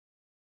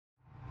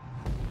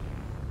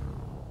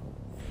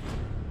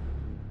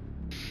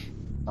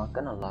Not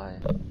gonna lie.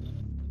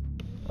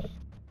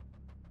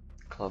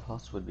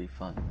 Clubhouse would be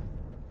fun.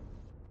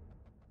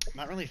 I'm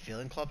not really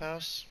feeling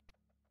Clubhouse.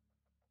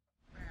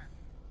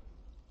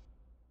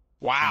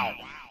 Wow.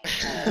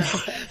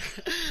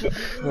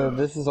 No,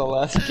 this is the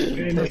last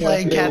game. We're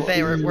playing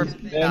Cafe. We're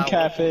Ban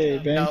Cafe.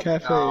 Ban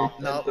Cafe. No,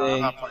 Nope.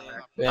 I'm not playing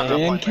that.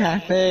 Ban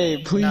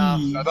Cafe,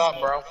 please. Shut up,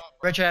 bro.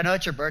 Richard, I know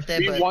it's your birthday,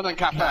 We but won in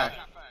Cafe.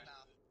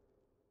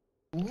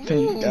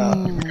 Thank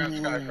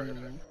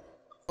God.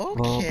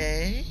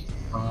 Okay.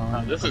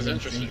 This is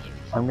interesting.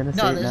 I'm gonna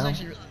No, say it this is now.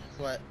 actually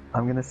what?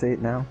 I'm gonna say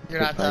it now. You're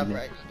not top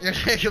right.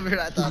 You're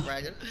not top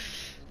bragging.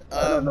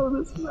 I don't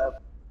know this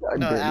map. I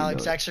No, barely Alex, know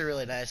it's it. actually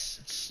really nice.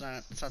 It's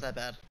not that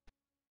bad.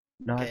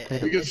 No, I Okay,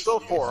 played We it. could still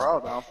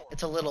 4-0 though.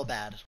 It's a little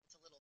bad.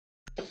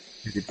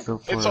 It's still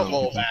It's a 4-0.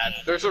 little bad.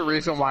 There's a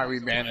reason why we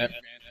ban it.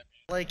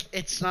 Like,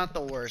 it's not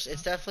the worst.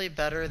 It's definitely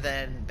better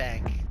than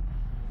Bank.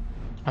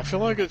 I feel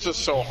like it's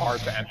just so hard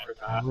to enter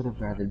I that. would have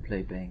rather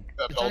play Bank.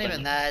 It's not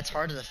even that. It's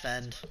hard to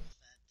defend.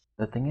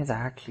 The thing is, I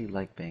actually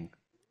like Bank.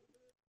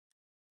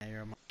 Yeah,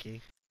 you're a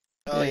monkey.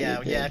 Oh Yeah, yeah,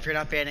 you yeah. did. If you're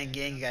not banning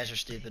Ging, you guys are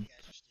stupid.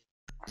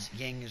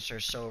 Gangs are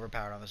so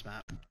overpowered on this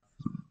map.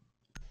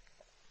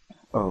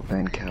 Oh,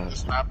 Bank Cavs.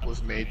 This map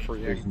was made for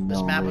There's Ying. no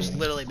This map way. was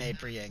literally made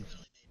for Ying.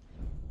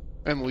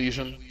 And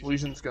Legion.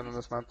 Legion's good in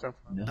this map too.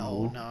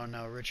 No.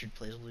 Richard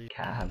plays Legion.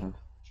 Cav.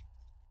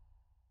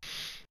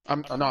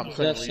 I'm not He's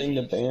saying not saying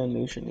Legion. to ban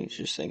Legion, he's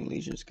just saying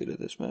Legion's good at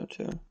this map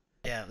too.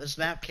 Yeah, this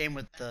map came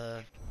with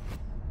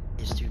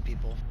these two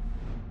people,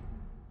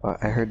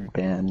 I heard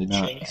ban, The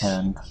not Chinks.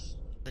 hand.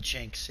 the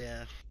Chinks.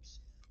 Yeah.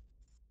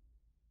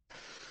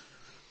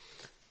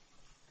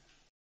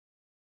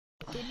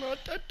 Do not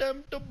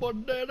attempt to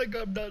banana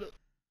banana.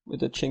 With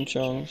the Ching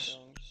Chongs.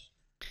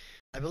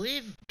 I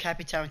believe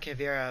Capitan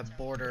Caveira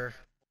border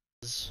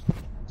is.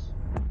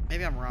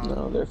 Maybe I'm wrong.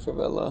 No, they're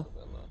favela.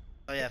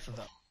 Oh yeah,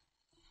 Favela.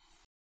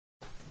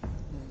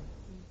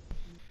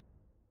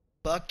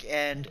 Buck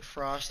and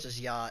Frost is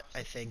yacht,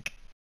 I think.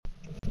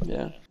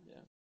 Yeah.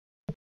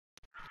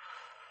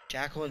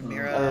 Jackal and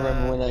Mira. I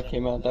remember when that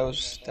came out. That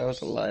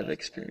was a live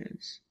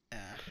experience. Yeah.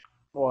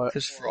 What?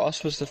 Because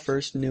Frost was the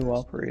first new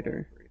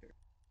operator.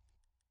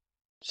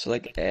 So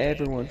like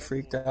everyone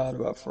freaked out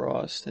about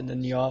Frost, and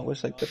then Yacht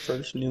was like the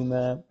first new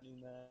map.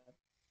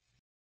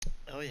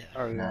 Oh yeah.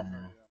 Oh Nah, yeah.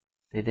 nah.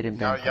 They didn't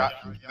Now ban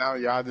Yad, Coffee. now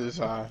Yad is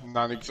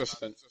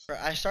non-existent.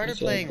 I started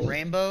Exactly. playing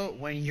Rainbow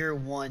when Year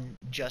 1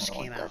 just I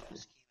don't came want out.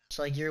 Coffee.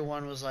 So like Year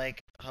 1 was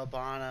like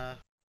Habana,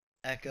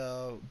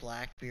 Echo,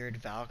 Blackbeard,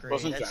 Valkyrie.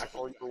 Wasn't That's-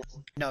 Jackal your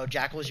one? No,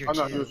 Jackal was Year Oh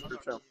no, 2. he was your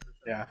two.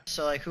 Yeah.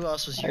 So like who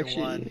else was Year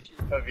 1? Actually,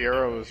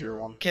 Aviero was your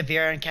one.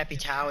 Caveira and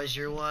Capitao is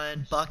Year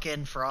 1. Buck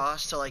and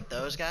Frost, so like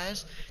those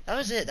guys. That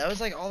was it. That was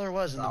like all there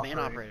was in the main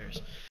Valkyrie.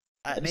 operators.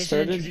 It Mason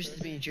started introduced it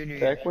to me in junior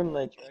year. back when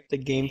like the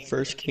game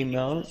first came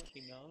out,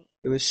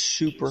 it was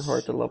super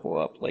hard to level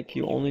up. Like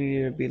you only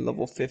needed to be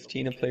level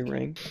 15 to play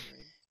ranked,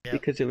 Yep.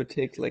 because it would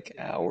take like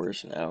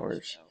hours and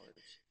hours.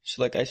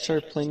 So like I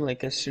started playing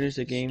like as soon as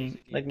the game,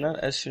 like not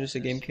as soon as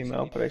the game came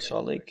out, but I saw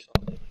like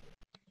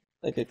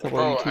a couple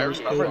Oh, of I YouTubers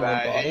play remember and I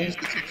that. bought It it. used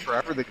to take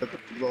forever to get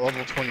to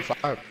level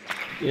 25.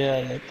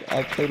 Yeah, like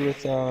I played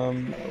with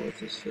what's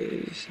his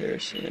face,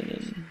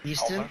 Harrison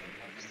Easton?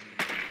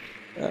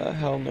 and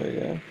Helmer,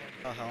 yeah,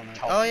 Oh hell no.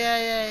 Oh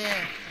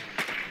yeah.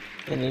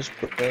 and his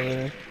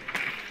brother.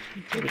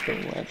 Played a couple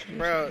matches.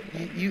 Bro,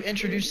 you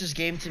introduced this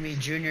game to me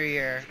junior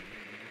year.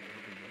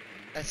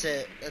 That's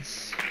it.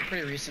 That's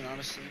pretty recent,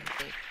 honestly.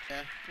 But,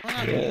 yeah. Well,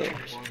 not really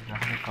Yeah. recent.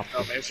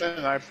 No, Mason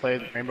and I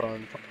played Rainbow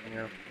in fucking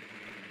year.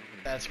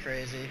 That's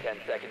crazy. 10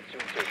 seconds to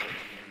insertion.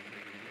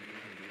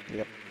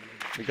 Yep.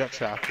 We got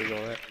shafted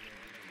on it.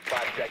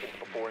 5 seconds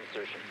before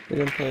insertion. We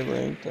didn't play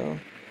ranked though.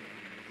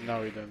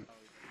 No, we didn't.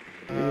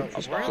 We would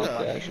just where play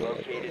the- casual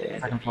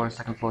like all day.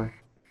 Second floor.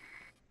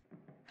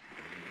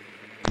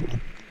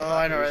 Oh,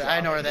 I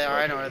know where they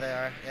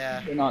are.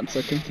 Yeah. They're not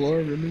second floor,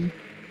 really?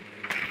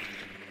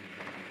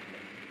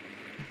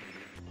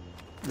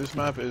 This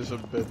map is a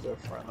bit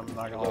different, I'm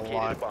not gonna Located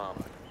lie. a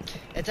bomb.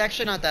 It's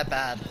actually not that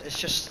bad. It's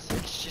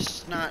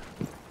just not.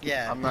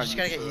 Yeah. I'm You not just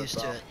gotta used get to used it,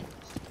 to though. it.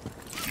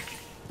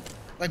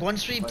 Like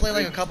once we play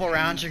like a couple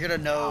rounds, you're gonna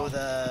know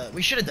the.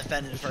 We should have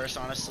defended first,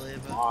 honestly.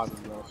 But God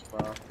of this,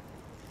 bro.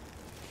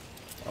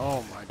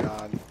 Oh my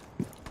god.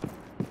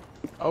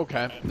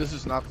 Okay, this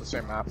is not the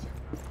same map.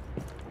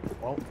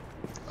 Well,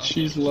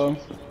 She's low.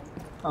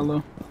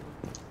 Hello.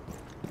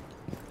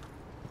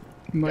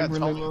 yeah, Like tell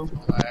really me. low.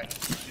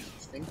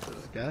 Think to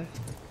this guy.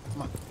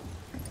 Come on.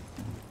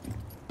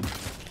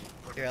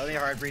 here, let me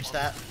hard breach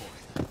that.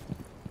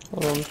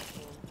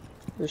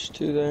 There's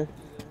two there.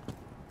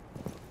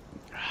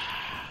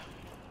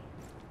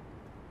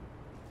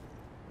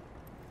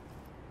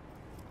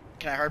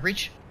 Can I hard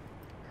breach?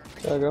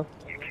 Gotta go.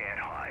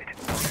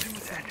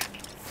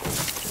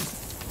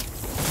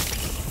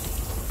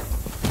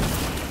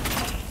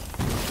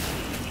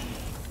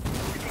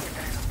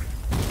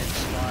 It's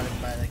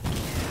spotted by the.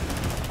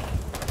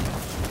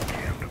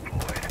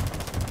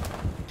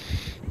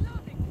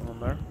 One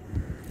there.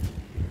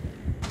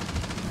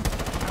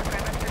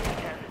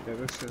 Yeah,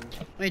 this soon.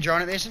 Let me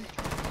drone it, Mason.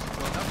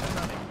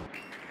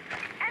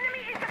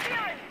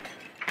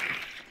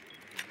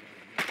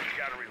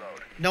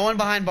 No one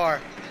behind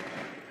bar.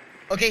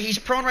 Okay, he's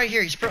prone right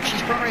here. She's prone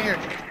right here.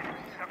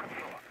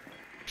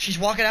 She's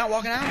walking out.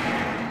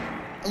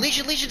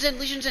 Legion's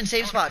in.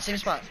 Same spot.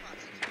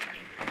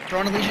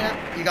 Throwing a Legion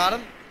out. You got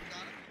him?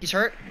 He's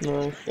hurt?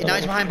 No. Now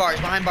he's behind bar.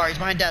 He's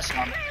behind desk.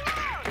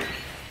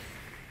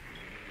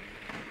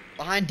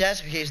 Behind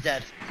desk. Okay, he's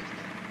dead.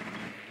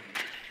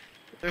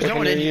 There's no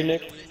one in here.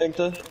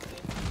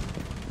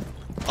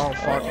 Oh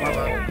fuck, my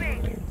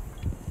bad.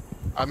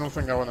 I don't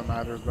think that would have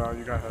mattered though,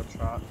 you got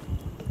headshot.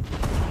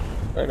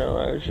 I know,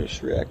 I was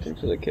just reacting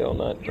to the kill,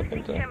 not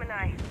looking to.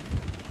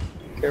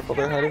 Careful,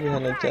 they're hiding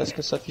behind the desk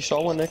and stuff. You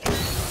saw one, Nick?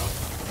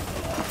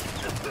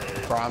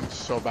 Bro, I'm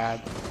so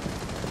bad.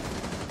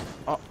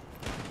 Oh.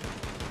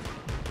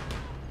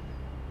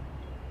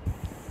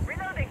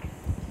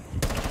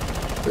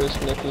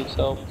 Chris, Nick needs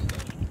help.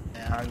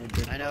 Yeah,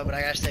 I know, but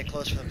I gotta stay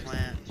close for the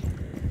plant.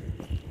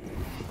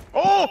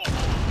 Oh!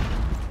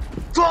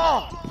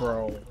 Fuck!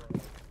 Bro.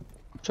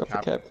 Drop the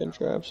captain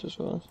traps as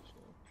well.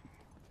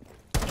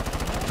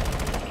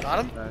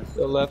 Got him? Nice. To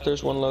the left,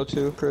 there's one low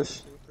too,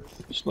 Chris.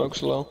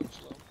 Smoke's low.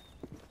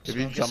 If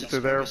you jump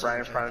through there, right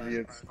in front of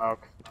you, it's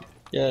smoke.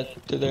 Yeah,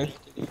 to there.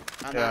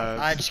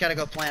 I just gotta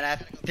go plant. I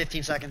have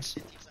 15 seconds.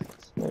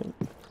 Right.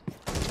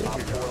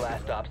 Op 4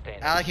 last stop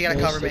standing. Alec, you gotta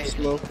cover me.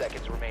 Smoke.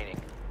 Seconds remaining.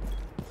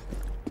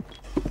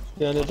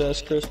 Behind the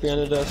desk, Chris,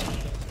 behind the desk.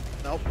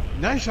 Nope.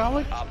 Nice,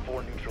 Alec. Op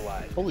 4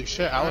 neutralized. Holy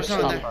shit, Alex,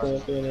 There's no one stop. there.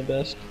 Behind the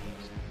desk.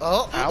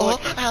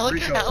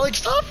 Alec,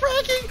 stop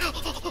fragging!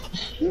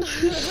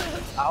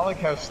 Alec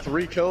has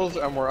 3 kills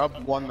and we're up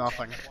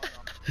 1-0.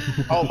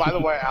 Oh, by the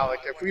way,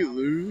 Alec, if we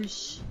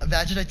lose,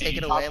 Imagine I take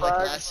it away like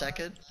last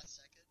second.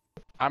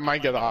 I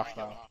might get off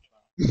now.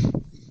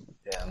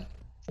 Damn.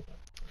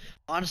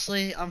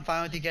 Honestly, I'm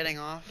fine with you getting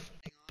off,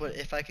 but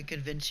if I could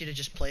convince you to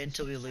just play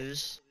until we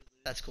lose,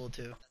 that's cool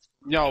too.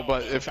 No,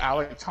 but if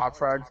Alec top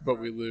frags, but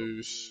we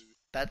lose.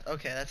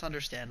 Okay, that's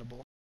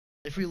understandable.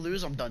 If we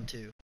lose, I'm done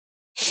too.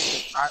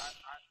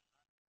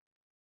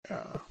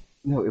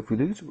 No, if we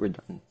lose, we're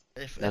done.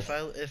 If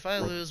I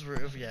lose,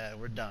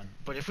 we're done.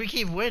 But if we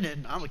keep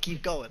winning, I'm gonna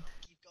keep going.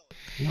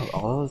 No,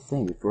 all I was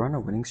saying, if we're on a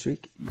winning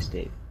streak, you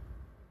stay.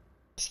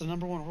 It's the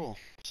number one rule.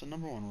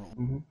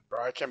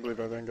 Bro, I can't believe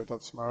I didn't get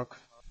that smoke.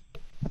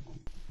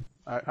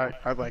 I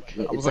It's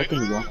was like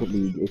like, in Rocket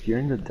League. If you're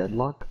in the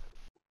deadlock,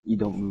 you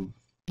don't move.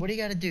 What do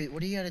you gotta do?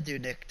 What do you gotta do,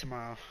 Nick,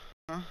 tomorrow?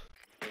 Huh?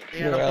 You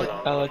Yo, gotta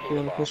play- Alec, you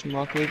wanna play some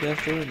Rocket League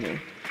after with me?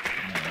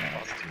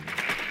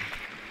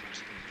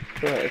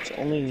 Bro, it's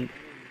only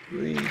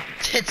 3.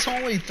 It's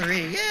only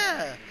 3,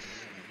 yeah!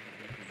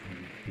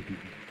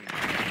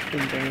 We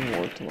don't even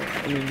work tomorrow.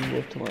 I mean, we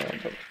work tomorrow,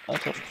 but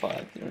until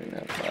 5, you don't even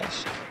have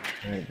class.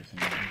 Alright,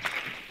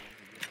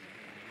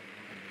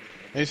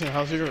 Mason,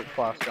 how's your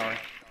class going?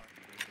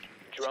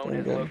 Drone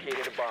has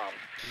located a bomb.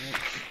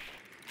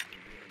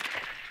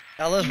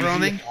 Ella's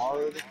roaming.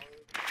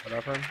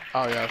 Whatever.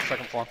 Oh yeah,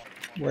 2nd floor.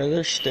 Where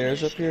there's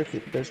stairs up here,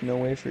 there's no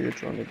way for your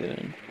drone to get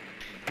in.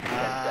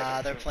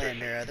 They're playing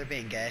Mira. They're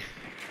being gay.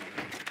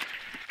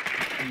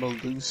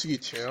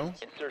 Malusi too?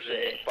 Insertion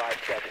in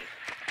 5 seconds.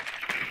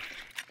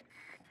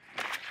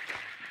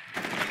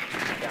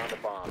 Down the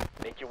bomb.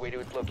 Make your way to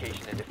its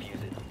location and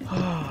defuse it.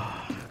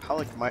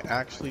 Alec might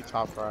actually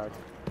top frag.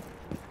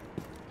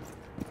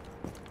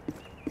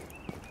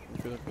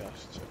 You're the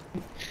best.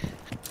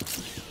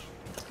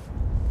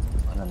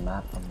 On a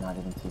map, I'm not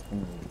even too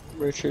familiar.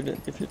 Richard,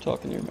 if you're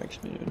talking, your mic's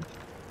muted.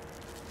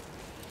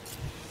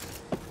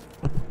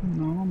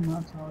 No, I'm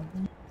not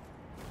talking.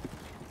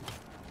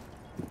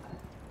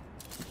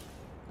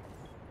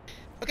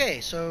 Okay,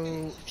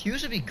 so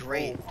Fuse would be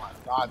great. Oh my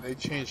god, they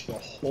changed the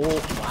whole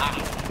map.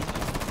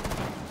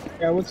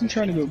 Yeah, I wasn't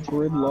trying to go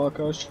gridlock,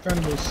 I was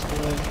trying to go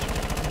split.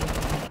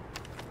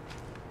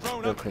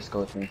 Yo, Chris, go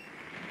with me.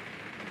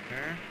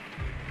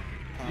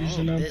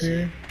 Fusion up busy.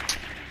 here.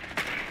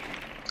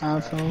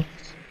 I fell.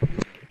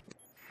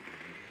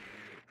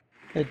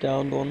 I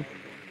downed one.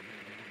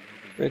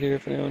 Right here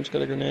if anyone's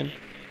got a grenade.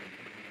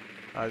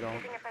 I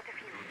don't.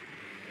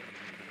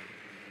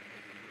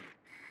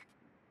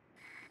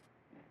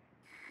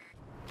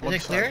 Is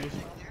it clear?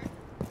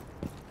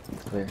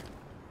 It's clear.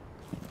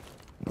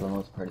 For the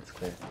most part, it's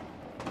clear.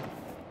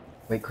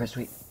 Wait, Chris,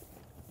 wait.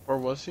 Where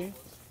was he?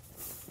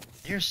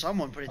 Here's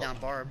someone putting down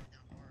Barb.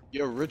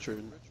 Yo,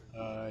 Richard.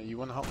 You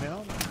wanna help me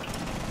out?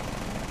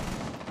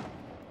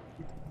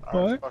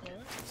 What? Fuck it.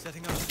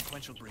 Setting up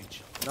sequential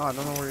breach. No, I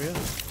don't know where he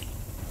is.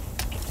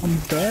 I'm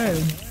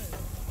dead.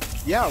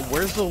 Yeah,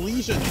 where's the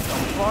Legion? The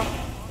fuck?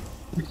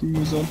 He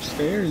was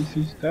upstairs,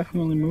 he's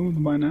definitely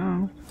moved by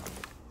now.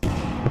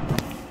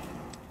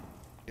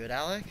 Good,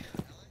 Alec?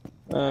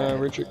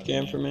 Richard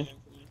cam for me.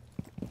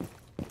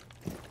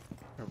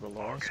 Here,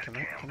 below us. Can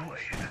I?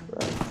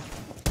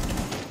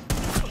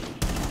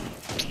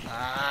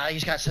 Ah,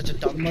 he's got such a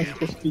dumb It must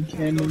cube. just be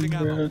cannon,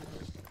 bro.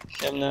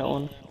 Cam that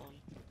one.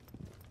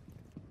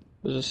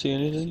 Does it see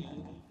anything?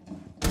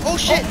 Oh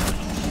shit!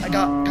 I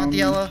got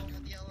the Ella.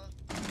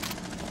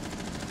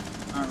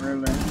 Not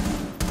really.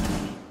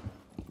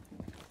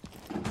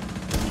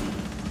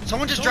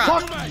 Someone just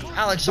dropped!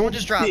 Alex, someone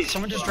just dropped.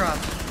 Someone just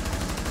dropped.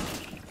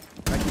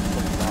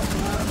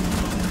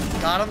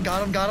 Got him,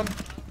 got him, got him.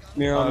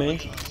 Mirror on me.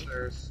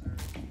 Upstairs.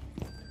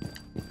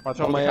 Watch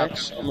On out my the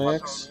X, captain. on my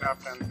Watch X. out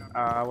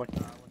the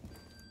captain.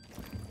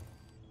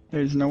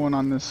 There's no one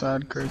on this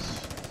side,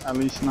 Chris. At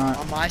least not.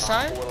 On my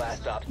side? 4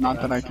 last stops.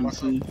 Not that I can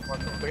see.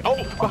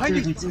 Oh, behind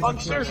you! On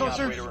stairs, on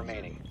Operator stairs!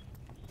 remaining.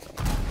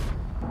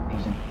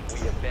 Asian. We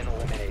have been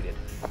eliminated.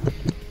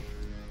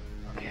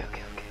 Okay.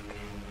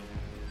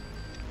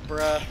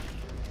 Bruh.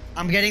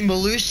 I'm getting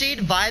Malusied,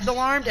 Vibe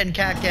Alarmed, and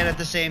Catcan at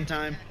the same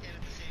time.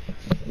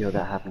 Yo,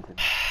 that happened to me.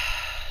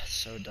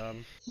 So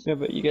dumb. Yeah,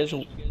 but you guys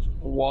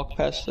walk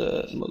past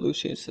the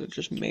Malusi instead of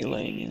just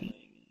meleeing in.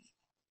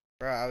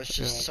 Bruh, I was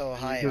just Yeah, so you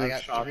high. could've I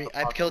got shot three. the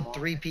I've fucking killed wall.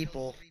 3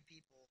 people.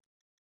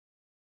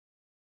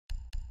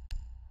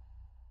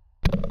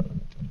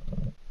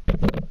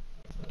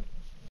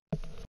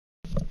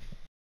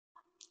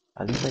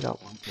 At least I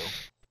got 1 kill.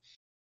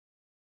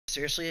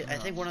 Seriously, I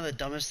think one of the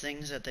dumbest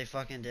things that they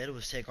fucking did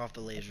was take off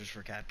the lasers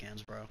for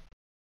Capcans, bro.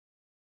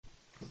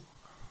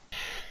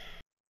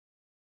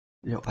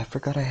 Yo, I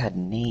forgot I had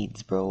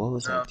nades, bro. What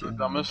was I Yeah, the doing?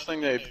 dumbest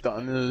thing they've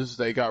done is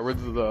they got rid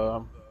of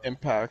the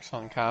impacts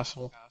on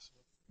Castle.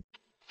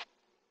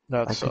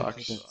 That I could have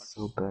sucks. done it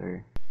so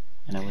better.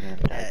 And I would have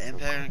died Yeah, so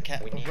Impact much. and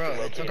Cat. We need Bro, to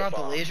they locate took a off the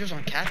bomb. lasers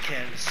on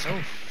Capcan. It's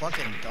so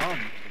fucking dumb.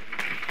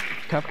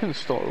 Capcan's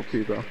still OP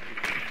though.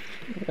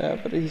 Yeah,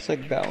 but he's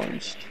like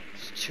balanced.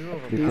 It's too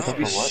He He used to took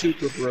be overpowered. off what?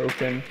 super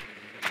broken.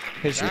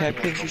 His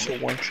Exactly. Capcan's just a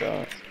one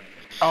shot.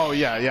 Oh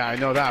yeah, I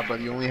know that, but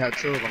you only had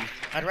 2 of them.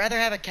 I'd rather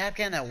have a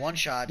Capcan that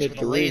one-shots Yeah, with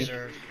a 3.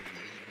 laser.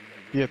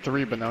 He had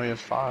 3, but now he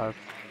has 5.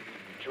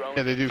 Drone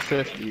Yeah, they do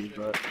 50,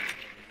 but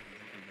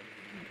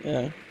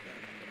Yeah.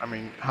 I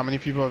mean, how many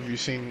people have you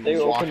seen They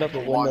walk opened up a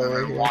into one window and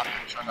right then here. walk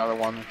into another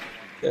one?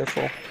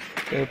 Careful.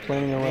 They were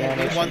planning around. Yeah,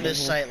 we us won over this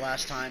here. site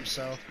last time,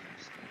 so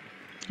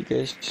You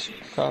guys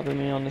copy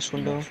me on this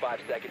window? 5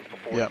 seconds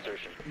before Yep.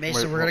 insertion.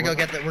 Mason, Wait, we're gonna what-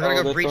 go get the. We're gonna Oh,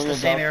 go they're breach throwing the a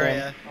same drop down.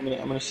 area.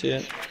 I'm gonna see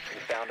it. You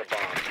found a bomb.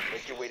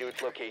 Make your way to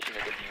its location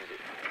and defuse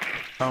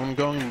it. I'm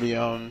going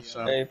Leon,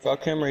 so Hey,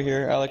 fuck him right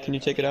here. Alec, can you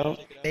take it out?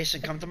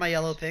 Mason, come to my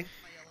yellow ping.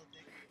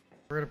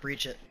 We're gonna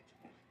breach it.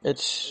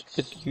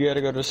 You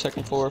gotta go to the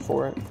second floor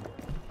for it.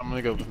 I'm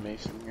gonna go with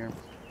Mason here.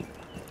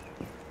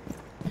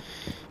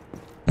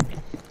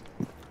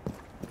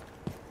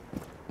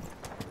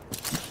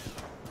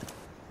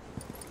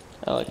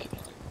 Alec.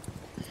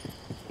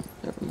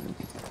 Never mind.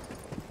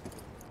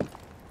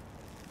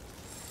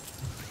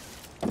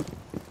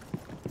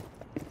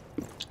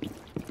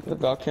 The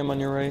Valcam on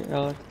your right,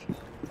 Alec.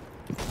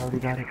 I already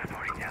got it.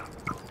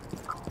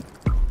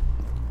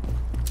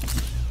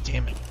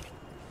 Damn it.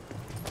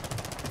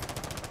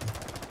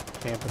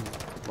 Camping,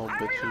 little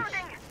bitches.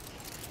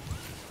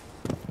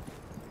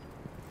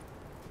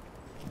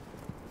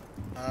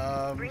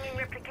 Bringing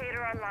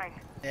replicator online.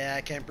 Yeah,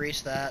 I can't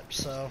breach that.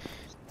 So.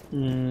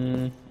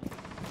 Hmm.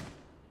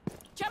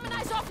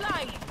 Gemini's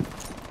offline.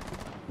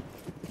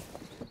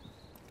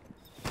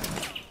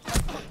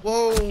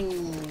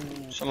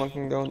 Whoa! Someone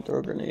can go and throw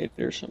a grenade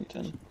or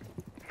something.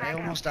 I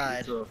almost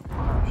died.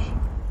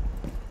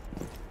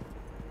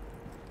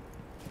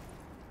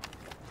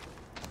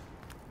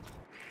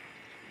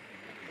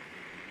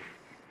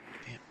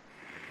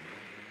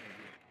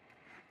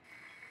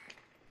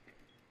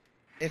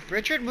 If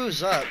Richard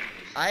moves up,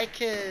 I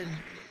could.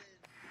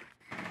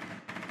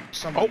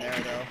 Someone there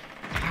though.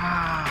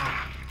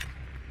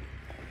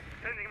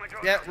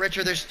 Yeah,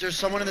 Richard, there's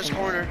someone in this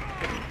corner.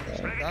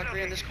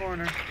 Valkyrie in this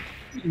corner.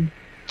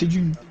 Did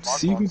you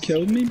see who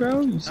killed me,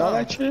 bro? You saw Oh.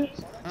 that shit?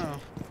 Oh,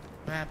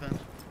 what happened?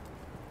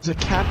 There's a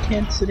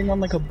Capcan sitting on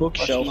like a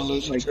bookshelf,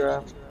 like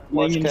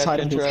laying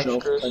inside a Capcan traps,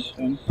 bookshelf Chris. type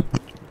thing.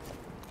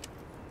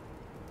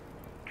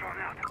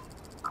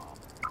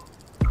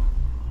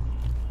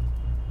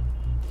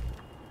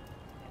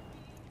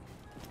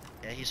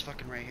 Yeah, he's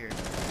fucking right here.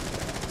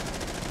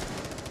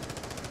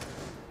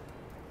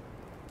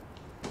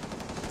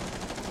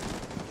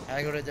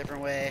 I go to a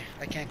different way.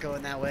 I can't go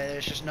in that way.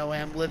 There's just no way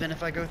I'm living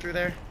if I go through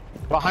there.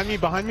 Behind me,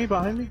 behind me,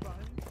 behind me.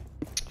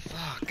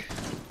 Fuck.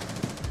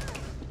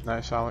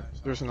 Nice, Alec.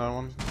 There's another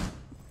one.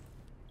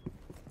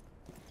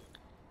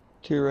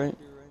 To your right.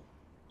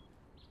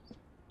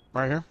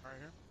 Right here.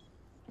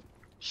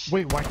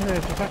 Wait, why can't I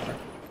detect her?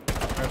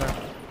 Right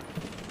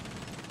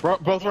there.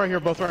 Both right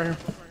here, both right here.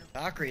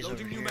 Valkyrie's over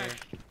Loading new here. mag.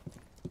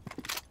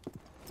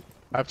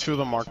 I have 2 of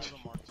them marked.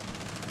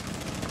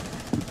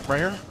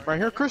 Right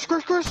here, Chris.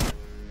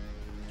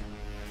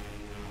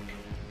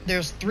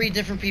 There's 3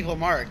 different people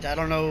marked. I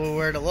don't know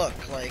where to look.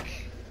 Like,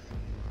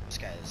 this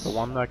guy's. The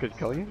one that could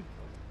kill you?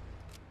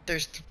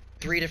 There's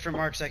 3 different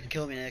marks that can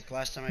kill me, Nick.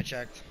 Last time I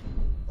checked.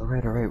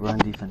 Alright, we're on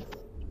defense.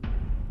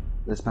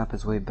 This map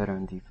is way better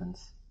on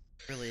defense.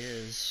 It really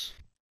is.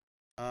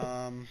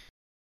 I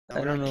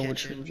we're don't not know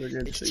which kitchen. rooms are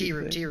good. It's so T you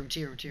room, pick. T room,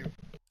 T room, T room.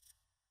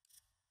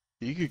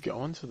 You could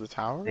go into the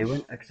towers? They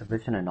went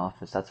exhibition and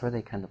office. That's where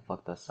they kind of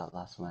fucked us up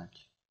last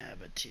match. Yeah,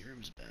 but T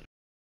room's better.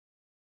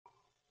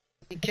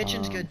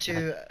 Kitchen's good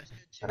too.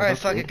 Should I Alright, go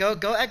fuck Cade? it.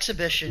 Go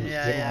exhibition. Cade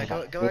Yeah, alibi.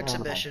 go Cade alibi.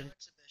 exhibition.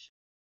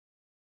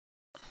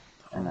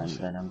 And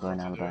then I'm going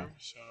alibi.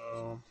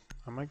 So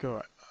I might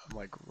go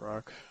like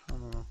rock. I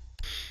don't know.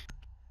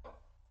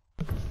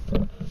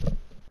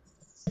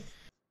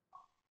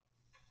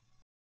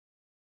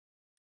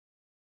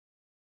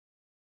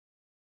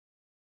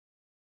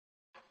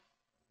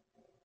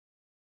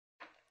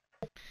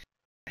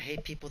 I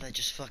hate people that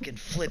just fucking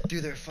flip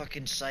through their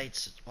fucking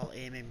sights while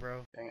aiming,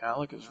 bro. Dang,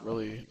 Alec is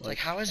really It's like,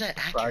 how is that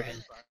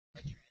accurate?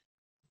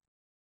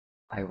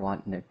 I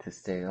want Nick to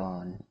stay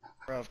on.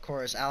 Bro, of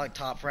course, Alec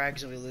top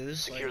frags and we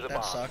lose. Secure Like, the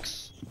that bomb.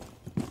 sucks.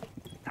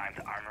 Time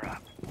to armor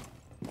up.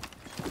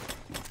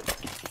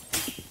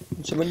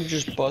 Did somebody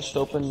just bust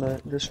open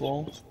this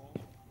wall?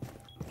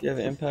 Do you have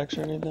impacts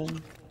or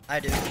anything? I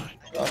do.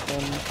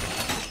 Shotgun.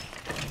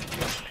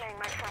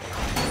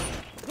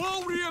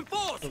 Wall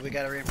reinforced! But we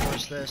gotta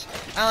reinforce this.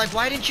 Alec,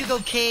 why didn't you go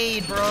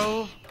Cade,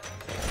 bro?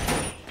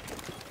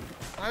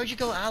 Why would you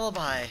go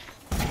alibi?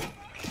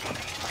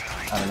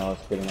 I don't know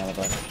what's getting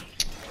alibi.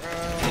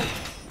 Bro,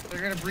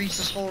 they're gonna breach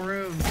this whole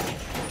room.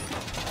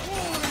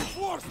 Wall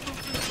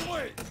reinforcements in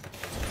place!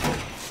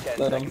 10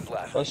 Let him seconds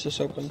left. bust this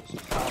open.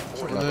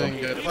 Everything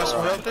good. Plus,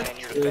 we're open? Plan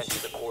your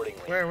defenses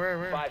accordingly.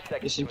 Where? 5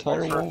 seconds This to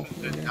entire insertion. wall.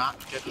 Did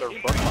not get their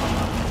butt on.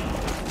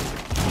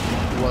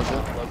 Who was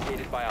it?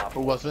 Located by op.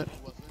 Who was it?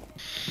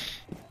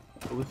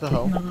 Who was the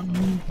hoe?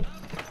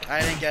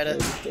 I didn't get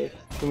it.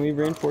 Can we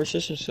reinforce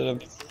this instead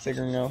of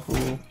figuring out who?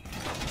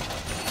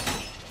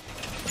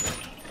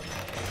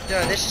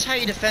 Dude, this is how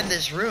you defend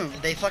this room.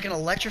 They fucking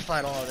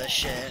electrified all of this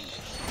shit.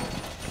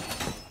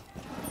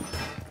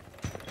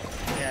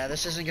 Yeah,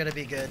 this isn't gonna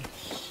be good.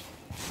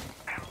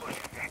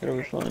 It'll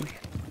be fine.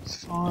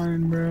 It's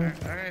fine, bro.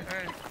 Alright.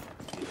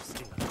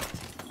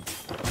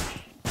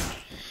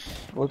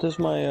 What does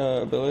my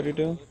ability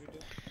do?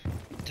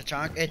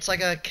 Tachonk, it's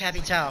like a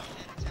capital.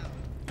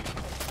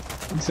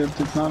 Except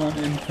it's not on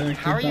impact.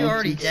 How are you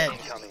already bounces. dead?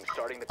 Incoming.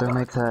 Starting the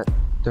clock.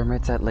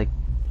 Thermite's at like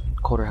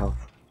quarter health.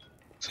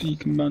 So you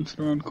can bounce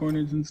around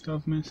corners and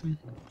stuff, Mason.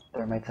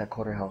 Thermite's at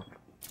quarter health.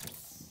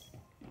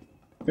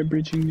 They're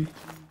breaching me.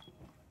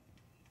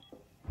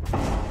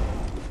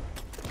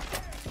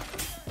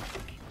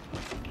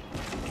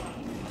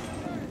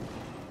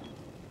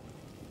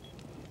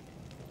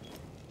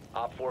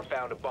 Op 4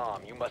 found a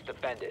bomb. You must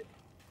defend it.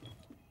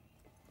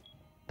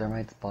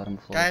 Thermite's bottom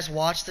floor. Guys,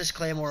 watch this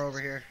claymore over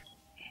here.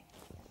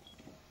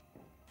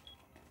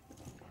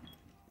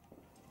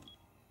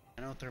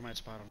 I know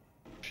thermite's bottom.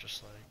 It's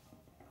just like...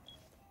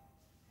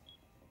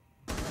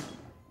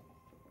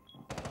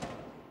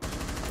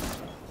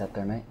 Is that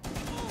thermite?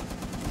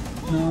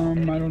 I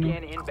don't know.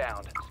 Scan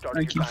inbound. I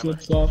Starting keep your timer.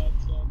 flip flop.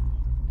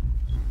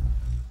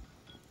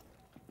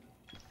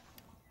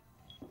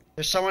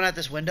 There's someone at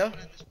this window.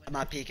 I'm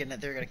not peeking it.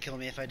 They're gonna kill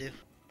me if I do.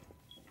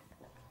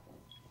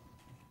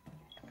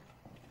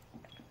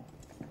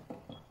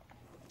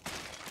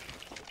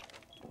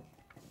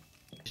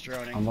 He's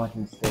droning. I'm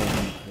watching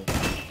stairs.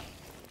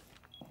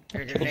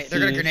 They're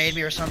gonna grenade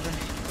me or something.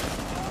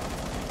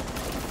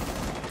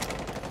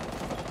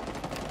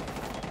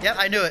 Yep,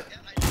 I knew it.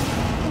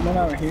 I'm not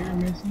out here,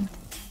 Mason.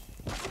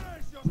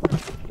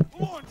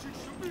 Launching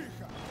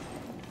Shabiha!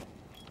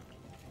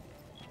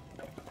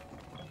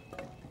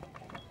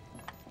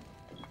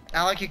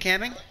 Alec, you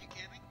camming?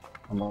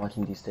 I'm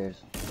watching these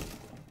stairs.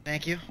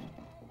 Thank you.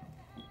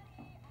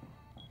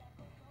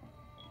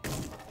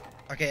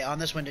 Okay, on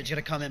this window, he's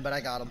gonna come in, but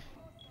I got him.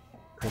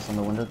 Chris, on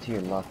the window to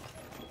your left.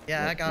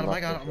 Yeah, I Yep, got him.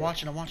 left I'm over.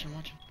 watching.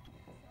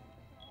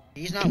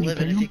 He's not Can you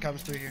living ping if he him?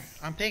 comes through here.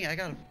 I'm pinging. I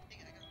got him.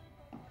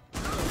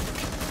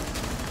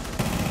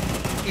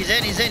 He's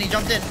in. He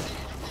jumped in.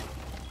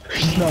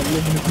 He's not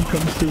living if he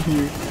comes through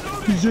here.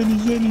 He's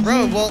in.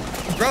 Bro,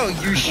 bro,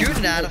 you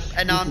shooting at him,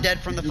 and now I'm dead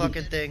from the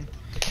fucking thing.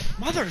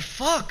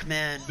 Motherfuck,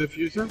 man.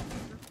 Diffuser?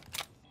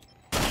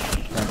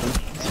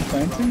 Is he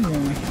planting?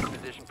 Yeah.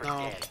 Position for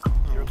No. scan.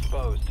 You're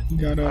exposed. You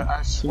gotta.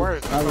 I swear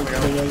it's I would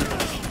somebody go else.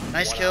 right.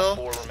 Nice One kill. op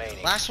 4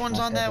 remaining. Last one's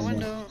on that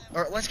window.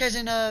 Or last guy's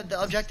in the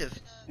objective.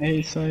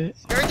 Hey, sight.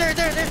 There.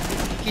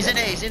 He's in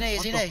A. He's in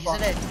A.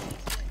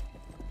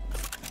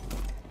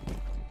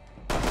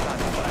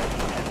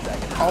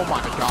 Oh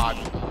my god.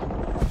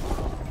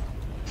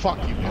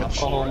 Fuck you,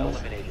 bitch.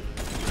 Eliminated.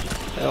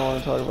 I don't want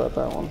to talk about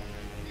that one.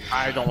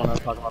 I don't want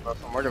to talk about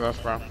this one. Look at this,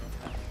 bro.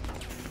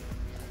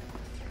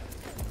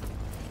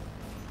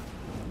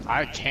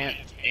 I can't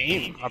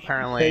aim,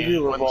 apparently. Take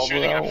your when revolver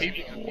shooting at out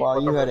people while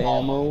with you a had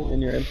revolver. ammo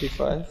in your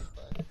MP5.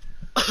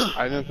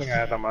 I didn't think I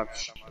had that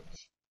much.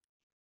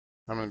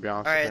 I'm gonna be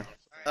honest Alright. with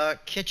you.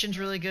 Kitchen's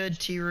really good.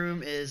 Tea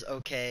room is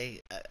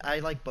okay. I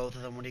like both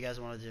of them. What do you guys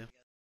want to do?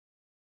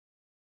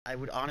 I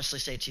would honestly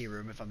say tea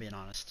room if I'm being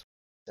honest.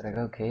 Did I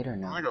go Cade or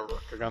I'm no? gonna go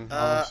Rook again.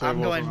 Honestly, I'm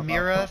Oh, it wasn't going about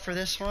Mira that. for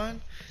this one.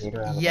 Cade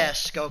or alibi?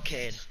 Yes, go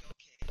Cade.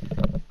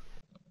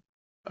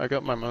 I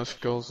got my most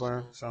skills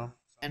there, so.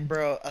 And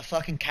bro, a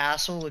fucking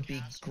castle would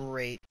be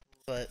great,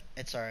 but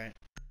it's alright.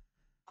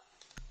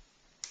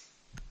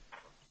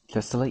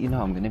 Just to let you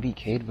know, I'm gonna be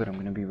Cade, but I'm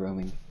gonna be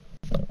roaming.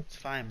 It's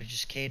fine, but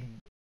just Cade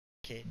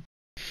Cade.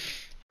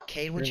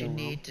 Cade what you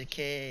need to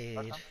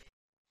Cade.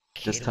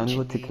 Just tell me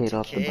what to Kate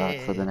off the bat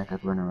so then I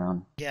could run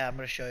around. Yeah, I'm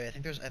gonna show you. I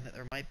think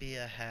there might be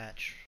a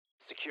hatch.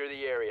 Secure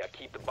the area.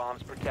 Keep the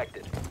bombs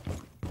protected.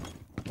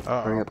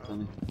 Hurry up,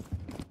 Tommy.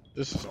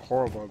 This is a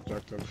horrible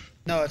objective.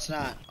 No, it's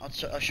not. I'll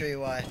show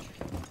you why.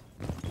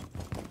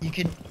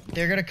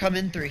 They're gonna come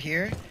in through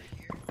here,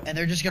 and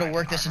they're just gonna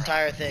work this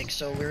entire thing.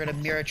 So we're gonna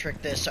mirror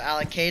trick this. So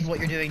Alec, Cade, what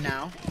you're doing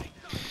now?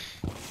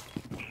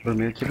 We're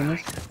mirror tricking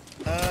this?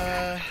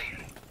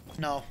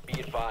 No. Be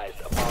advised,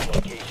 a bomb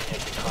location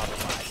has been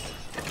compromised.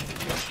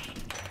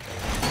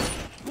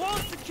 Wall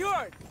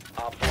secured!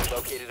 Op 4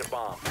 located a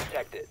bomb.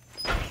 Protect it.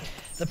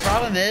 The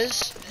problem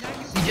is,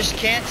 you just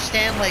can't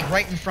stand like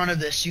right in front of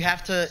this. You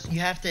have to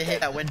hit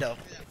that window.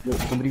 Yo,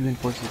 somebody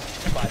reinforces.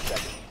 5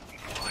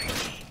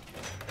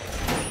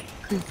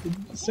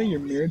 seconds. Say you're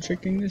mirror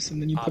tricking this, and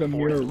then you put a Op 4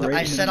 mirror is right. I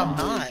in said the I'm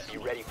middle. not. Be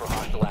ready for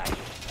hostile action.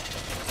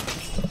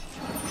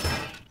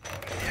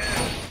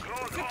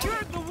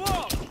 Secured the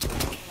wall!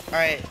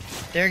 Alright,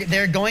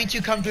 they're going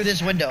to come through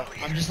this window.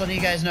 I'm just letting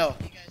you guys know.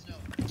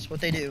 That's what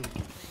they do.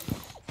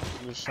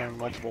 I'm just saying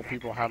multiple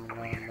people having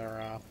that in their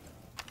arm.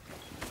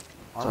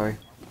 Sorry.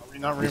 Are we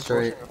not Destroy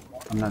reinforcing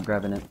it. it? I'm not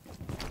grabbing it.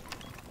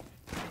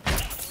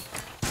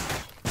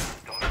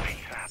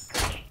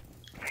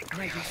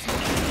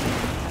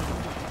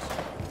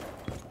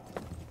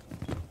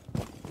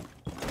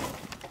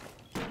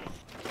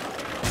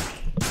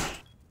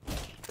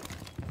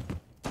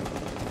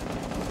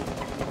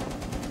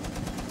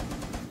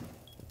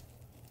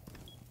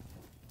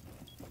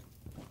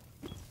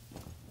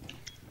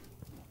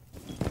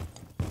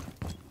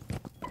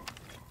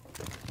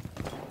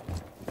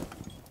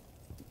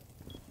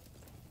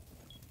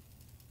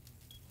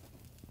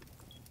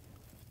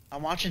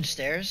 I'm watching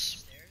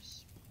stairs.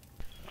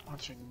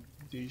 Watching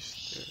these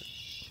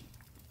stairs.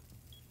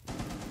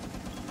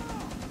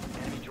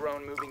 Enemy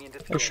drone moving into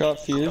I shot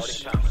fuse.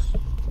 Starting timer.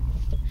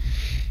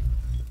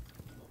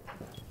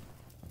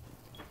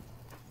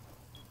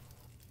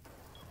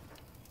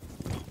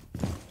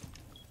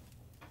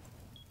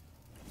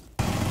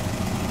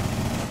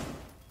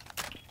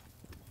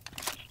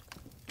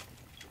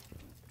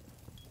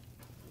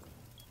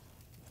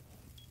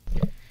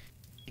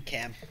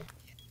 Cam.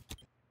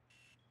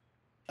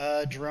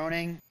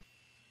 Droning.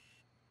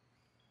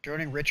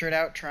 Droning Richard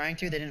out trying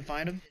to. They didn't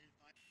find him.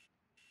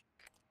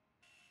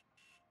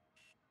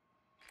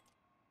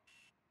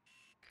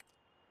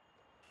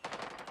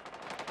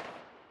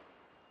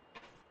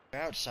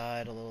 They're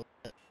outside a little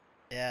bit.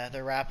 Yeah,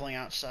 they're rappelling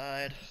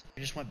outside.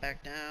 They just went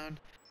back down.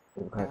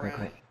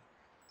 Quick.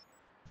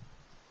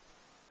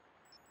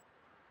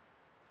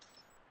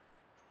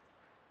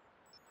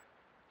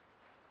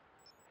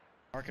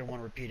 Marking one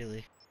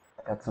repeatedly.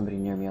 I got somebody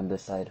near me on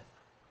this side.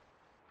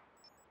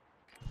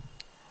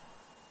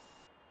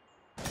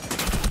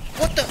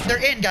 What the?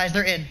 They're in, guys.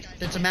 They're in.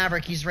 It's a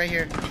Maverick. He's right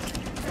here.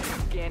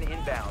 Scan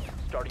inbound.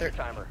 Starting your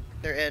timer.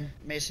 They're in.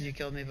 Mason, you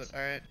killed me, but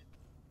alright.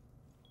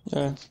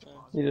 Yeah,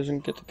 he doesn't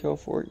get the kill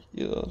for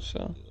you though,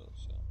 so.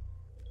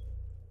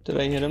 Did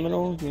I hit him at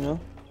all, you know?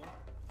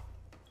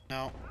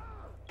 No.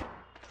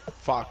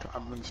 Fuck,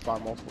 I've been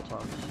spotted multiple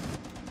times.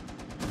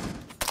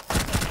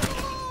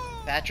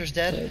 Thatcher's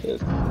Yeah, I dead.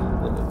 did.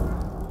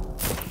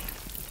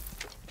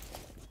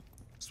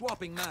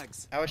 Swapping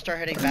mags. I would start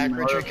hitting back,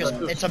 Richard, because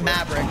it's a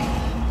Maverick.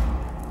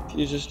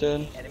 Fuse is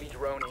dead. Enemy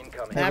drone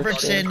incoming.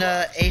 Maverick's in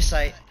A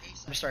site. I'm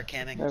gonna start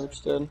camming.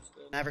 Maverick's dead.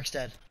 Maverick's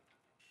dead.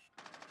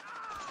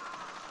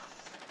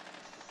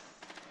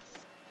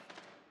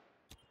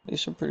 At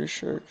least I'm pretty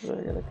sure, because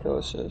I got a kill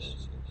assist.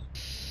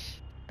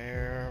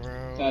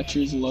 Arrow.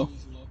 Thatcher's low.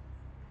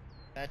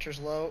 Thatcher's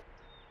low.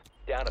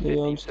 Down to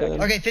Leon's 15 seconds.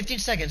 dead. Okay, 15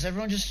 seconds.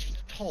 Everyone just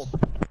hold.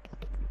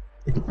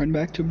 Run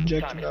back to Time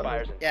objective.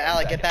 expires in Yeah, 10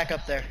 Alec, get seconds. back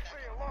up there.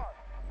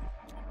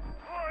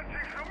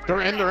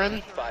 They're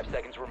in. 5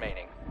 seconds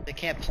remaining. They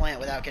can't plant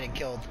without getting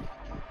killed.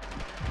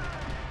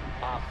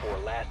 Op 4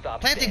 last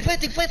stop Planting!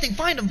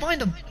 Find him!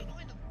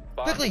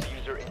 Bomb Quickly!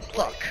 diffuser in place.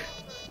 Fuck.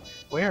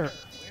 Where?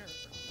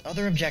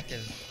 Other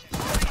objective.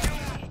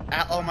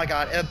 Oh my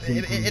god.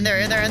 In there.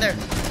 Injure.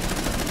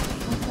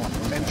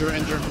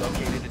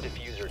 Located the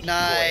diffuser.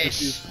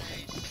 Nice.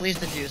 Please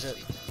defuse it.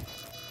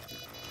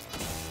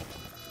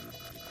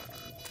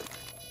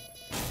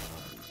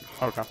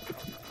 Okay.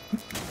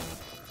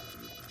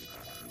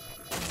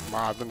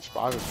 Wow, I've been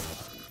spotted.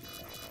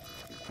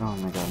 Oh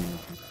my god, no.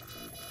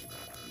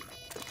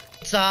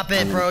 Stop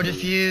it, bro.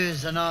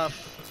 Defuse. Enough.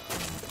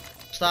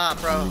 Stop,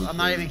 bro. I'm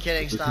not even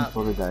kidding. Stop.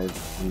 Over, guys.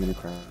 I'm gonna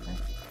cry.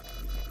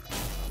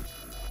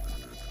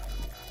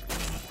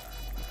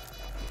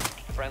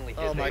 Friendly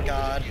Oh my disabled the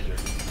god.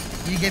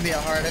 diffuser. You give me a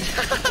heart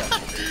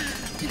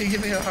attack. You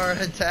give me a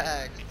heart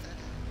attack.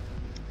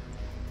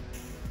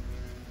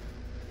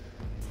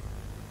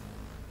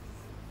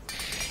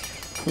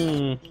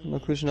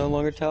 Look who's no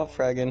longer top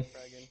fragging.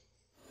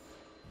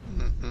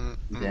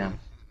 Damn.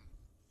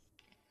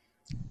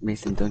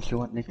 Mason, don't you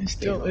want Nick to He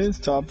stay still low? is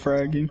top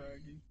fragging.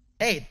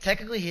 Hey,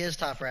 technically he is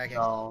top fragging.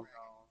 No.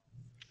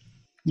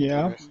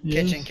 Yeah. he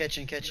is.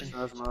 Kitchen.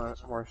 That's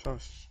more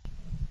sus.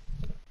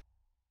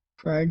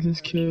 Frags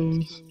is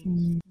kills.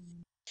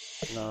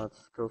 No, it's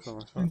go for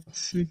myself.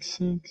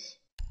 6-6.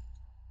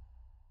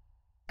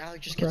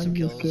 Alec, just get some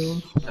Frags is kills.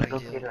 kills. No Let's big go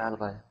deal. Cade or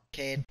Alibi.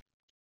 Cade.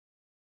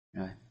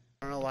 Anyway,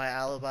 I don't know why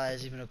Alibi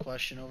is even a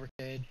question over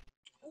Cade.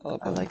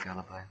 Alibi. I like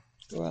Alibi.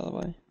 Go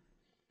alibi.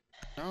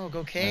 No,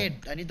 go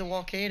Cade. I need the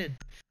wall caded.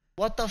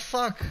 What the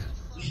fuck?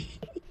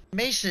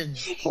 Mason.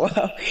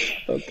 Wow.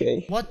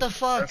 Okay. What the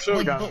fuck? should've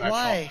Like, gotten but that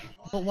why?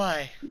 But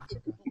why?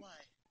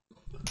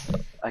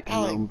 I can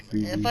roam Alec,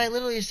 freely. if I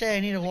literally say I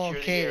need a wall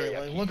Secure the caded, area.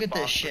 like, Keep look the at this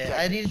bombs shit. I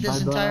protected. needed this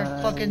Bye-bye.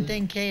 entire fucking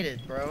thing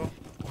caded, bro.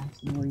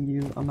 Nice knowing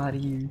you. I'm out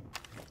of here.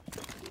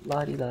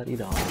 La di da di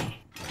da.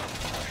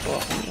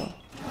 Well, no.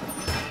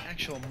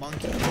 Actual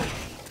monkey.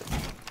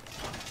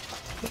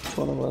 It's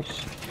one of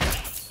us.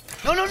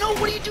 No, no, no,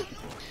 what are you doing?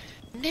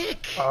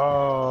 Nick!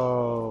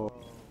 Oh.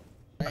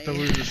 I thought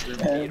we were just Be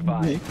Nick,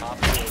 advised, Op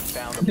 4 has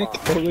found a Nick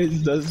bomb.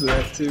 always does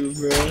that too,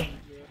 bro.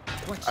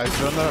 I've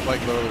done that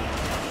like literally.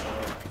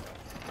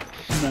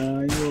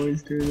 Nah, you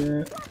always do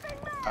that.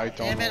 I don't.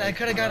 Damn it, know. I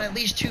could've gotten at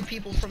least 2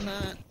 people from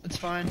that. It's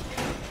fine.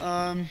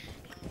 10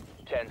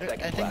 seconds I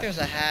think left. there's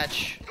a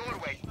hatch.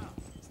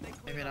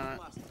 Maybe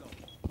not.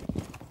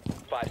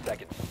 5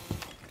 seconds.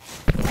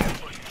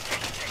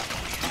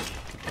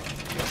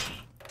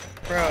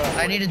 Bro,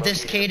 I needed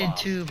this caded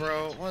too,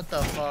 bro. What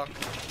the fuck?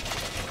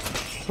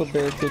 Put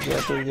barricades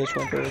out there. You guys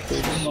want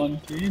barricades? Come on,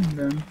 Cade,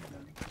 then.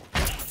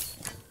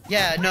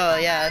 Yeah, no,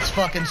 yeah, it's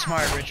fucking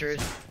smart, Richard.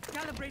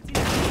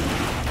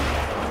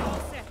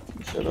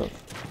 Shut up.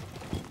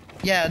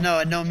 Yeah,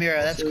 no, no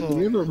mirror, that's So, do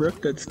we cool. have a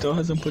rip that still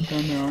hasn't put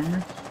down their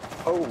armor?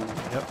 Oh.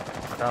 Yep.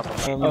 Forgot about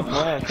that.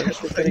 Wow, thanks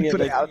for putting it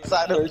Put it like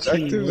outside of 13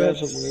 objective,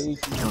 meters that's- away.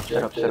 Yo,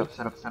 shut up, shut up,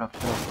 shut up, shut up,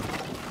 shut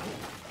up.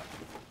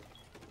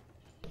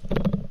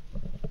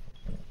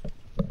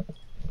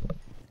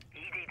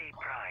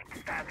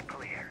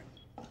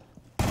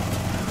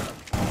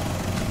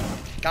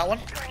 Got one?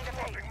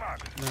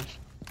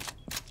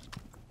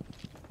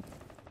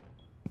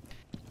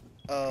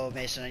 Oh,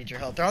 Mason, I need your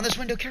help. They're on this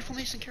window. Careful,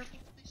 Mason, careful.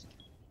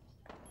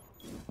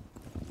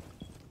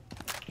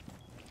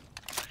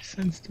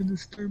 Sense the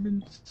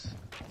disturbance.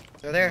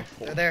 They're there.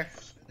 They're there.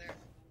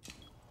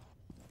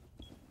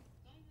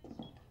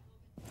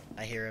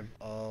 I hear him.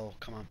 Oh,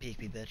 come on, peek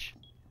me, bitch.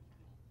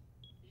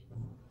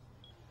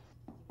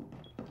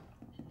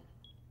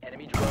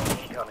 Enemy drone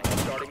incoming.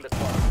 Starting the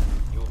clock.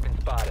 You have been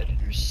spotted.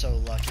 You're so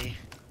lucky.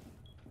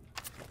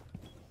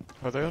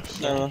 Are they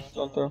upstairs? No,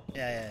 don't throw.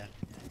 Yeah, yeah, yeah.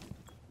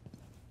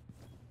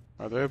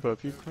 Are they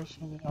above you, Chris?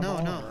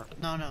 No, no,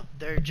 no, no.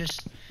 They're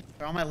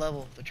on my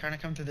level. They're trying to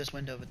come through this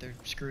window, but they're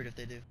screwed if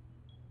they do.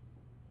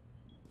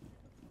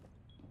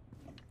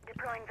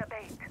 Deploying the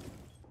bait.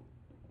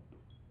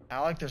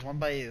 Alec, there's one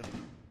by you.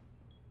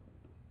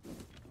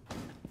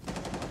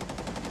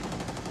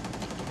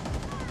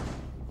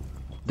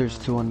 There's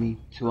 2 on me,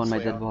 2 on my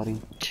Leon. dead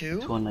body,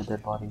 2? 2 on my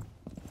dead body.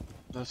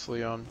 That's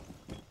Leon.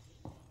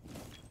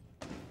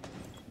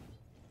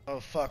 Oh,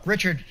 fuck.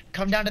 Richard,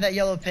 come down to that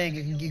yellow ping.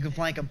 You can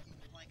flank him.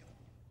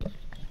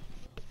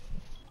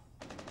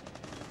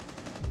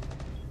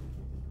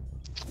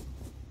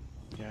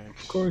 Yikes.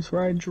 Of course,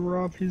 right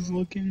drop, he's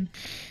looking.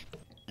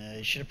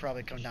 You should have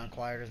probably come down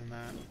quieter than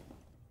that.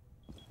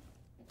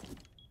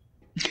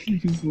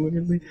 He's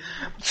literally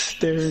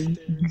staring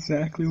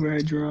exactly where I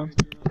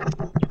dropped.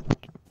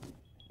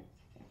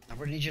 I'm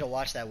gonna need you to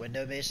watch that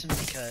window, Mason,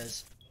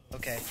 because...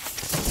 Okay.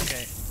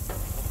 Okay.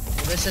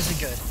 Well, this isn't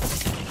good.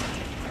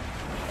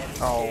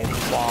 Oh,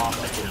 fuck.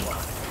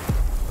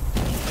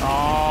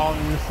 Oh,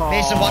 no.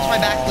 Mason, watch my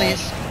back,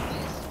 please.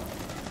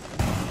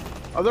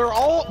 Oh, they're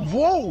all.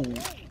 Whoa!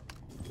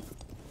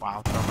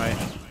 Wow,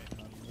 teammate.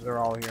 They're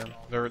all here.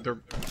 They're.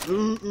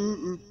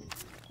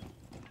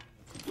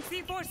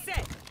 C4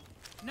 set.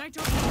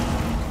 Nitro.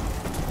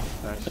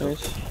 Nice.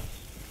 Nice.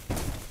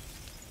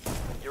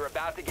 You're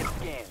about to get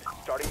scanned.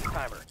 Starting the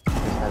timer.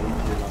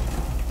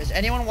 Is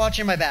anyone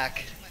watching my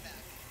back?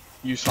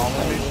 You saw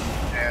me,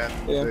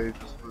 and Yeah. they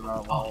just were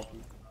not all.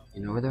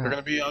 You know where they're They're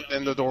at? gonna be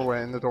in the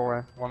doorway. In the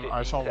doorway. One.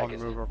 I saw one 15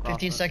 move across.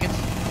 15 it. seconds.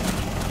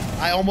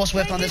 I almost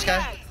whiffed on this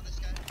guy.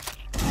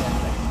 10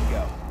 seconds to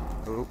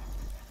go. Oop.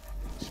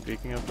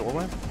 Speaking of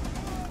doorway.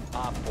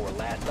 Op 4,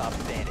 last stop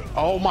standing.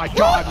 Oh my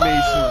God,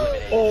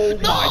 Mason! Oh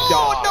my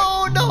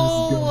God!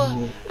 No,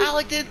 no!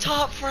 Alec did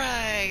top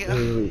frag!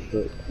 Wait,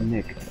 but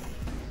Nick,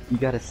 you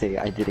gotta say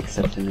I did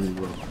exceptionally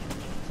well.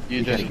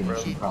 You gotta did, give me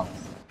bro. some props.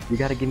 You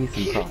gotta give me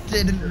some You props.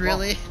 didn't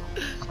really.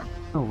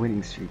 No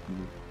winning streak, dude.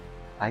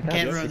 I got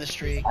Can't ruin six- the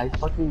streak. I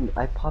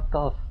popped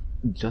off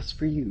just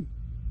for you.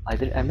 I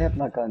may have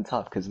not gotten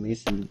top because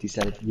Mason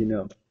decided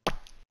to,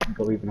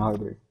 go even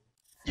harder.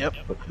 Yep.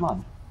 But come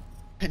on,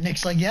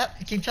 Nick's like, yep,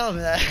 you keep telling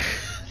me that.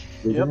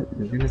 you're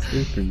gonna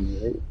stay for me,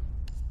 right?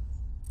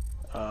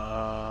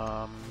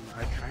 I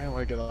kind of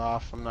want to get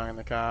off. I'm not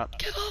gonna cap.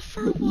 Get off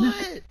for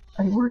what?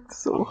 I worked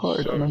so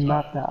hard so on a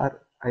map sorry.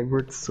 that I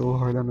worked so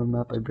hard on a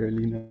map I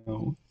barely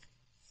know.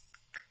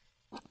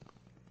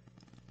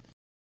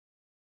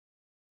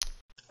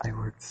 I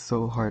worked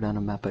so hard on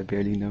a map I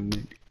barely know,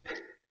 Nick.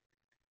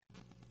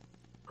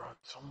 Bro,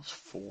 it's almost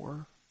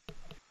 4.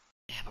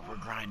 but we're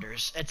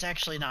grinders. It's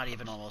actually not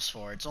even almost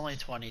 4. It's only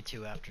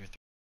 22 after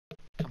 3.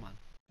 Come on.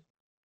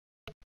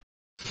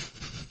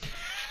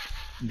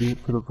 Do it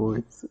for the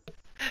boys.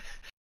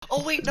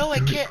 Oh wait, no, I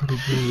Do it can't. for the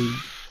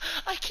boys.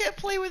 I can't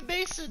play with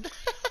Mason.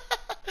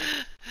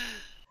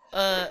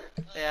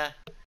 Yeah.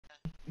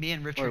 Me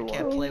and Richard Wait,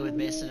 can't what? play with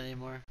Mason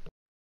anymore.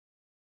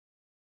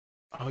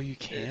 Oh, you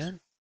can?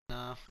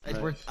 No,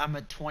 Nice. I'm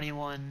at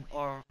 21,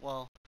 or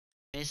well,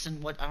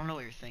 Mason. What? I don't know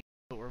what you're thinking,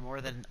 but we're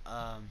more than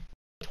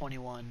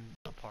 21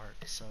 apart.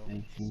 So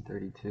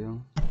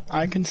 1932.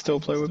 I can still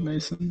play with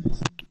Mason.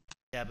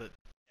 yeah, but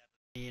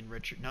me and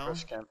Richard. No,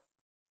 Chris can.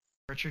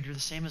 Richard, you're the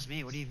same as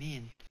me. What do you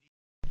mean?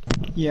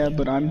 Yeah,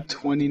 but I'm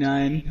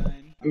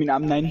 29. I mean,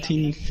 I'm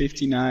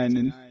 1959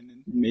 and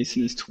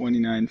Mason is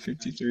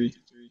 2953.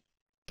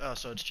 Oh,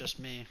 so it's just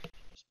me.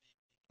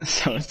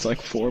 So it's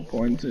like 4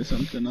 points or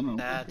something. I don't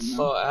That's- fucking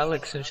know. Well,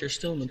 Alex, since you're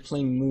still in the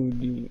playing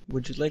mood,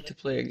 would you like to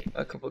play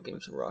a couple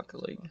games of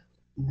Rocket League?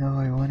 No,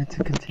 I wanted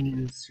to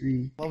continue the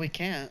streak. Well, we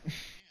can't.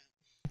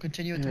 We'll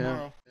continue it Yeah.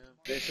 tomorrow.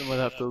 Mason would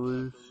have to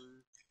lose.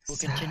 We'll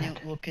Sad.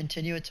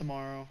 continue it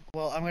tomorrow.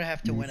 Well, I'm gonna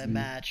have to win a Mason,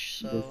 match,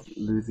 so. Just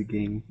lose a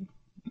game.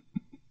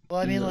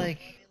 Well, I mean, No. like,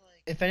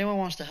 if anyone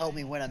wants to help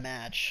me win a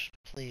match,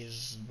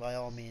 please, by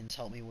all means,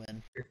 help me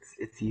win.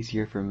 It's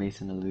easier for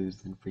Mason to lose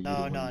than for you to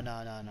No, win.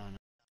 no.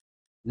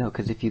 No,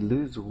 because if you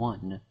lose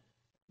one,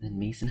 then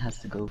Mason has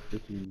to go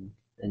freaking.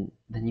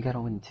 Then you gotta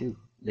win two.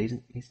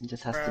 Mason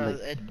just has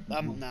to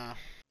like. Nah.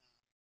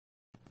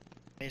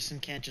 Mason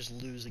can't just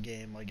lose a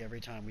game like every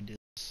time we do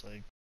this.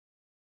 Like,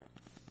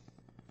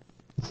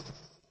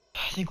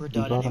 I think we're We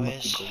done brought him up to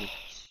anyways. gold.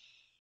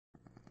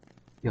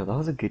 Yo, that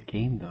was a good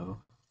game though.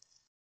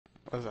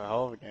 That was a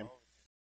hell of a game.